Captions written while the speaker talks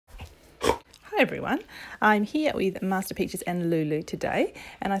Hi everyone, I'm here with Master Peaches and Lulu today,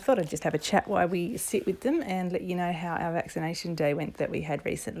 and I thought I'd just have a chat while we sit with them and let you know how our vaccination day went that we had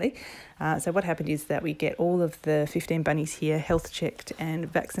recently. So what happened is that we get all of the 15 bunnies here health checked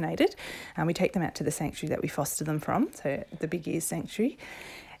and vaccinated, and we take them out to the sanctuary that we foster them from, so the Big Ears Sanctuary,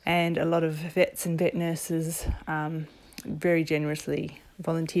 and a lot of vets and vet nurses very generously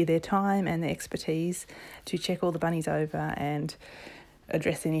volunteer their time and their expertise to check all the bunnies over and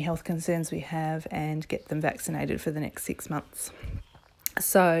address any health concerns we have and get them vaccinated for the next 6 months.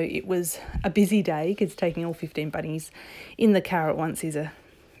 So it was a busy day because taking all 15 bunnies in the car at once is a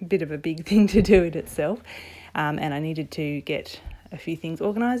bit of a big thing to do in itself. And I needed to get a few things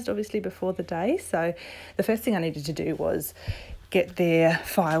organised, obviously, before the day. So the first thing I needed to do was get their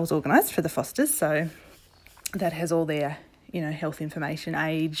files organised for the fosters. So that has all their health information,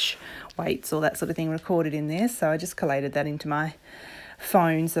 age, weights, all that sort of thing recorded in there. So I just collated that into my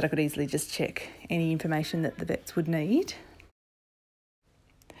phone so that I could easily just check any information that the vets would need.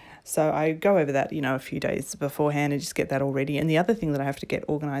 So I go over that, a few days beforehand and just get that all ready. And the other thing that I have to get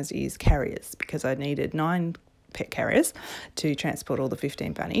organised is carriers, because I needed 9 pet carriers to transport all the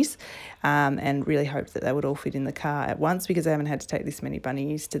 15 bunnies, and really hoped that they would all fit in the car at once, because I haven't had to take this many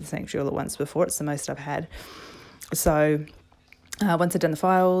bunnies to the sanctuary all at once before. It's the most I've had. So once I'd done the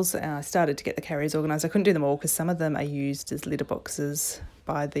files, I started to get the carriers organised. I couldn't do them all because some of them are used as litter boxes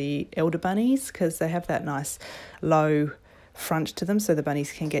by the elder bunnies, because they have that nice low front to them so the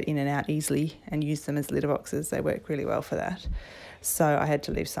bunnies can get in and out easily and use them as litter boxes. They work really well for that. So I had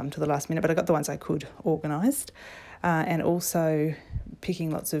to leave some to the last minute, but I got the ones I could organised. And also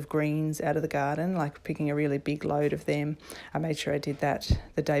picking lots of greens out of the garden, like picking a really big load of them. I made sure I did that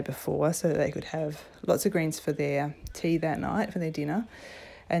the day before so that they could have lots of greens for their tea that night, for their dinner.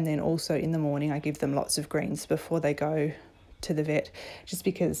 And then also in the morning I give them lots of greens before they go to the vet, just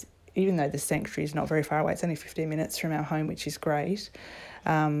because even though the sanctuary is not very far away, it's only 15 minutes from our home, which is great.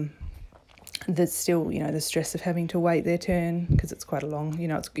 There's still, the stress of having to wait their turn, because it's quite a long,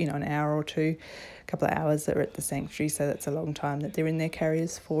 it's, an hour or two, a couple of hours that are at the sanctuary. So that's a long time that they're in their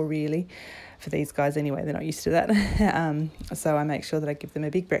carriers for, really. For these guys anyway, they're not used to that. So I make sure that I give them a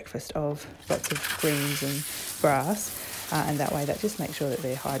big breakfast of lots of greens and grass. And that way that just makes sure that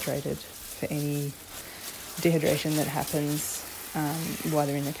they're hydrated for any dehydration that happens while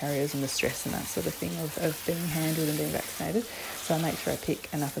they're in the carriers, and the stress and that sort of thing of being handled and being vaccinated. So I make sure I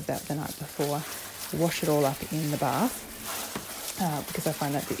pick enough of that the night before, wash it all up in the bath, because I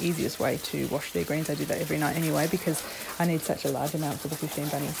find that the easiest way to wash their greens. I do that every night anyway, because I need such a large amount for the 15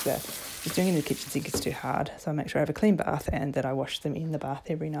 bunnies that just doing it in the kitchen sink is too hard. So I make sure I have a clean bath and that I wash them in the bath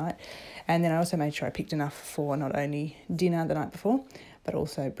every night. And then I also made sure I picked enough for not only dinner the night before, but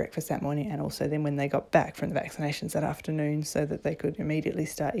also breakfast that morning, and also then when they got back from the vaccinations that afternoon, so that they could immediately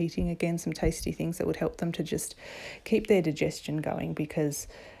start eating again some tasty things that would help them to just keep their digestion going, because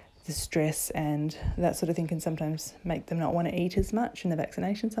the stress and that sort of thing can sometimes make them not want to eat as much in the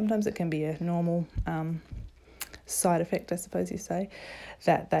vaccination. Sometimes it can be a normal side effect, I suppose you say,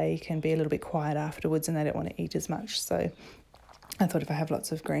 that they can be a little bit quiet afterwards and they don't want to eat as much. So I thought if I have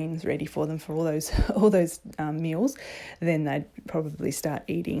lots of greens ready for them for all those meals, then they'd probably start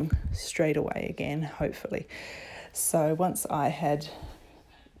eating straight away again, hopefully. So once I had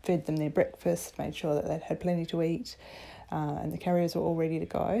fed them their breakfast, made sure that they'd had plenty to eat, and the carriers were all ready to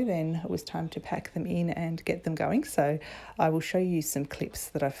go, then it was time to pack them in and get them going. So I will show you some clips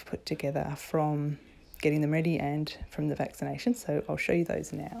that I've put together from getting them ready and from the vaccination. So I'll show you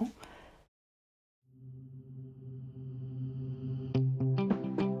those now.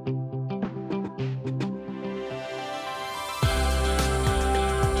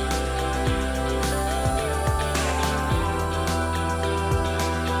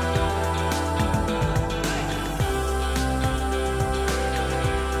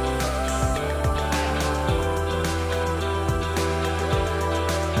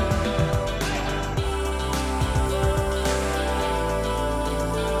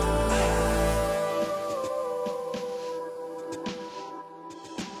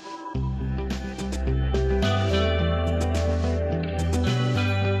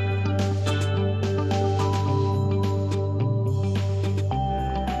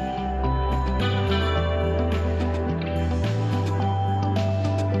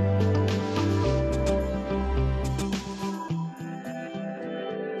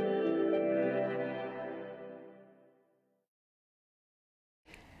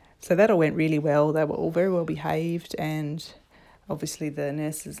 So that all went really well. They were all very well behaved, and obviously the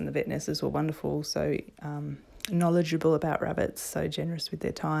nurses and the vet nurses were wonderful, so knowledgeable about rabbits, so generous with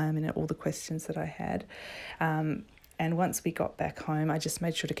their time and all the questions that I had. And once we got back home, I just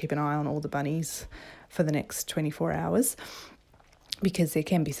made sure to keep an eye on all the bunnies for the next 24 hours, because there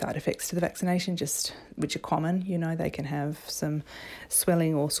can be side effects to the vaccination, which are common. They can have some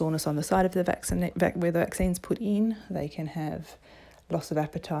swelling or soreness on the side of the where the vaccine's put in. They can have loss of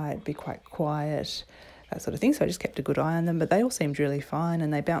appetite, be quite quiet, that sort of thing. So I just kept a good eye on them, but they all seemed really fine,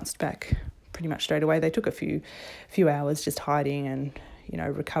 and they bounced back pretty much straight away. They took a few hours just hiding and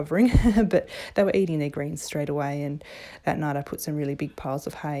recovering, but they were eating their greens straight away. And that night I put some really big piles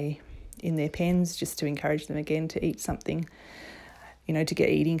of hay in their pens just to encourage them again to eat something, to get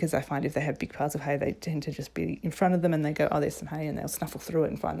eating, because I find if they have big piles of hay, they tend to just be in front of them and they go, oh, there's some hay, and they'll snuffle through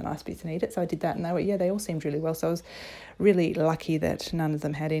it and find the nice bits and eat it. So I did that, and they all seemed really well. So I was really lucky that none of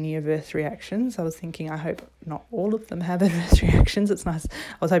them had any adverse reactions. I was thinking, I hope not all of them have adverse reactions. It's nice.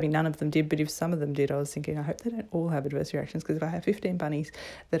 I was hoping none of them did, but if some of them did, I was thinking, I hope they don't all have adverse reactions, because if I have 15 bunnies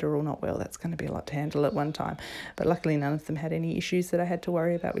that are all not well, that's going to be a lot to handle at one time. But luckily none of them had any issues that I had to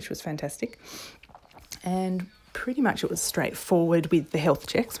worry about, which was fantastic. And pretty much it was straightforward with the health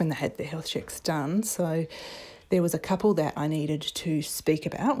checks when they had their health checks done. So there was a couple that I needed to speak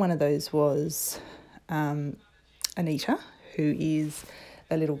about. One of those was Anita, who is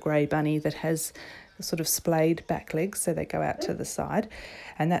a little grey bunny that has sort of splayed back legs, so they go out to the side,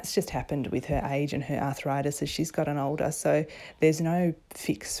 and that's just happened with her age and her arthritis as she's gotten older. So there's no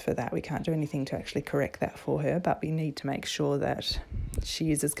fix for that. We can't do anything to actually correct that for her, but we need to make sure that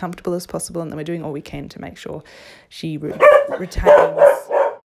she is as comfortable as possible, and that we're doing all we can to make sure she retains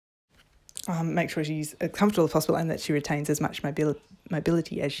make sure she's as comfortable as possible, and that she retains as much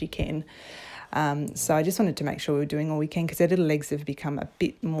mobility as she can. So I just wanted to make sure we were doing all we can, because her little legs have become a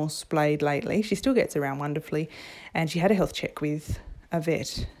bit more splayed lately. She still gets around wonderfully, and she had a health check with a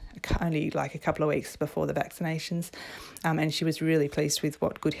vet only like a couple of weeks before the vaccinations, and she was really pleased with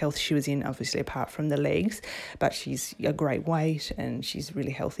what good health she was in, obviously apart from the legs, but she's a great weight and she's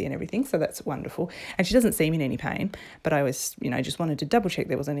really healthy and everything, so that's wonderful. And she doesn't seem in any pain, but I was just wanted to double check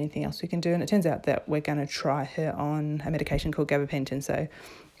there wasn't anything else we can do. And it turns out that we're going to try her on a medication called gabapentin. So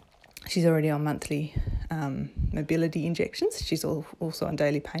she's already on monthly mobility injections. She's also on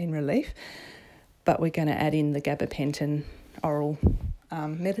daily pain relief, but we're going to add in the gabapentin oral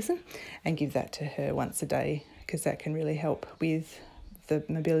medicine and give that to her once a day, because that can really help with the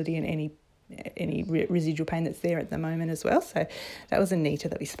mobility and any residual pain that's there at the moment as well. So that was Anita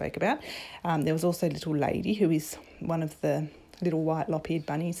that we spoke about. There was also little Lady, who is one of the little white lop-eared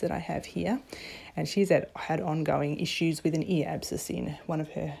bunnies that I have here, and she's had ongoing issues with an ear abscess in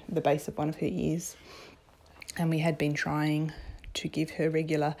the base of one of her ears, and we had been trying to give her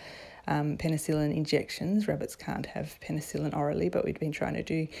regular penicillin injections. Rabbits can't have penicillin orally, but we'd been trying to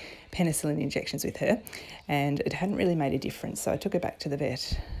do penicillin injections with her, and it hadn't really made a difference. So I took her back to the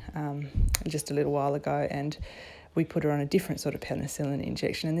vet just a little while ago, and we put her on a different sort of penicillin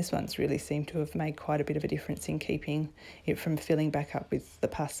injection, and this one's really seemed to have made quite a bit of a difference in keeping it from filling back up with the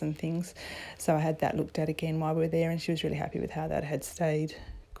pus and things. So I had that looked at again while we were there, and she was really happy with how that had stayed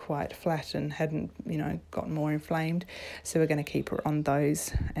quite flat and hadn't gotten more inflamed. So we're going to keep her on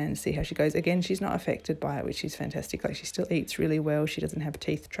those and see how she goes. Again, she's not affected by it, which is fantastic. Like, she still eats really well. She doesn't have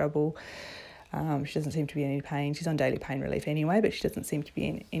teeth trouble. She doesn't seem to be in any pain. She's on daily pain relief anyway, but she doesn't seem to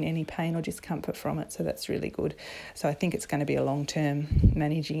be in any pain or discomfort from it, so that's really good. So I think it's going to be a long-term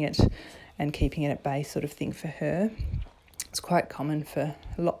managing it and keeping it at bay sort of thing for her. It's quite common for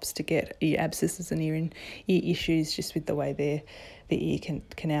lops to get ear abscesses and ear issues, just with the way the ear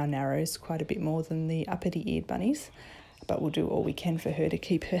canal narrows quite a bit more than the uppity-eared bunnies. But we'll do all we can for her to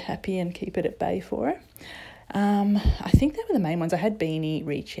keep her happy and keep it at bay for her. I think they were the main ones. I had Beanie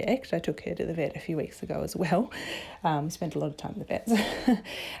rechecked. I took her to the vet a few weeks ago as well. Spent a lot of time at the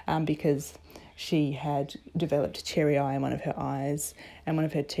vets because she had developed cherry eye in one of her eyes, and one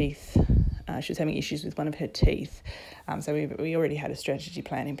of her teeth, she was having issues with one of her teeth. So we already had a strategy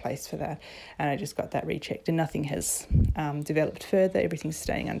plan in place for that, and I just got that rechecked, and nothing has developed further. Everything's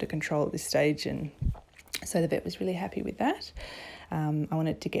staying under control at this stage, and so the vet was really happy with that. I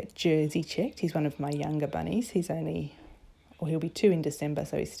wanted to get Jersey checked. He's one of my younger bunnies. He'll be 2 in December,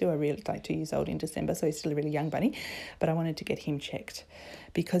 so he's still 2 years old in December, so he's still a really young bunny. But I wanted to get him checked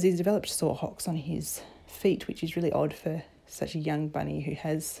because he's developed sore hocks on his feet, which is really odd for such a young bunny who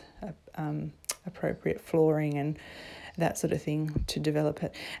has appropriate flooring and that sort of thing to develop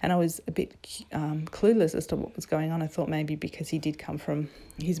it. And I was a bit clueless as to what was going on. I thought maybe because he did come from,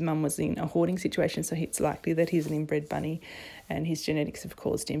 his mum was in a hoarding situation, so it's likely that he's an inbred bunny, and his genetics have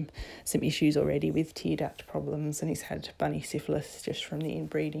caused him some issues already with tear duct problems, and he's had bunny syphilis just from the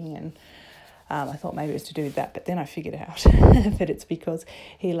inbreeding, and I thought maybe it was to do with that, but then I figured out that it's because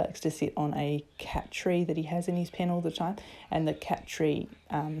he likes to sit on a cat tree that he has in his pen all the time, and the cat tree,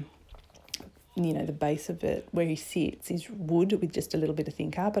 you know, the base of it where he sits is wood with just a little bit of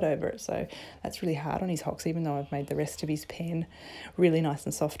thin carpet over it, so that's really hard on his hocks, even though I've made the rest of his pen really nice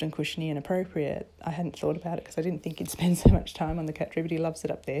and soft and cushiony and appropriate. I hadn't thought about it because I didn't think he'd spend so much time on the cat tree, but he loves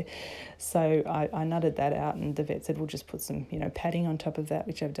it up there. So I nutted that out, and the vet said we'll just put some, you know, padding on top of that,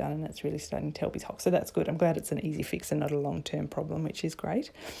 which I've done, and it's really starting to help his hocks, so that's good. I'm glad it's an easy fix and not a long-term problem, which is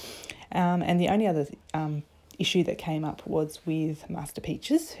great. And the only other issue that came up was with Master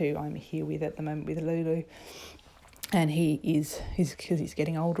Peaches, who I'm here with at the moment with Lulu, and he's because he's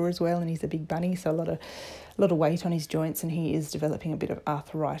getting older as well, and he's a big bunny, so a lot of weight on his joints, and he is developing a bit of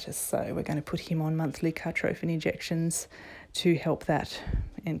arthritis, so we're going to put him on monthly Cartrophin injections to help that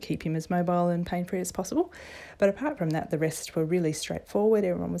and keep him as mobile and pain-free as possible. But apart from that, the rest were really straightforward.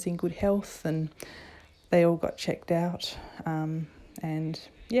 Everyone was in good health, and they all got checked out, and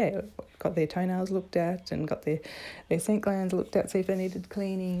yeah, got their toenails looked at and got their scent glands looked at, see if they needed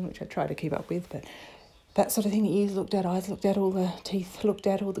cleaning, which I try to keep up with, but that sort of thing, ears looked at, eyes looked at, all the teeth looked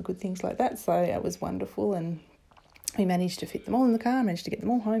at, all the good things like that. So it was wonderful, and we managed to fit them all in the car, managed to get them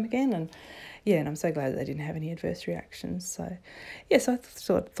all home again, and yeah, and I'm so glad that they didn't have any adverse reactions. So yes, I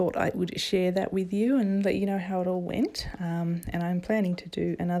thought I would share that with you and let you know how it all went, and I'm planning to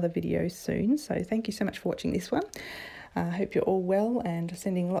do another video soon, so thank you so much for watching this one. I hope you're all well, and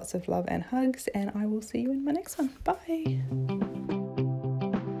sending lots of love and hugs, and I will see you in my next one. Bye.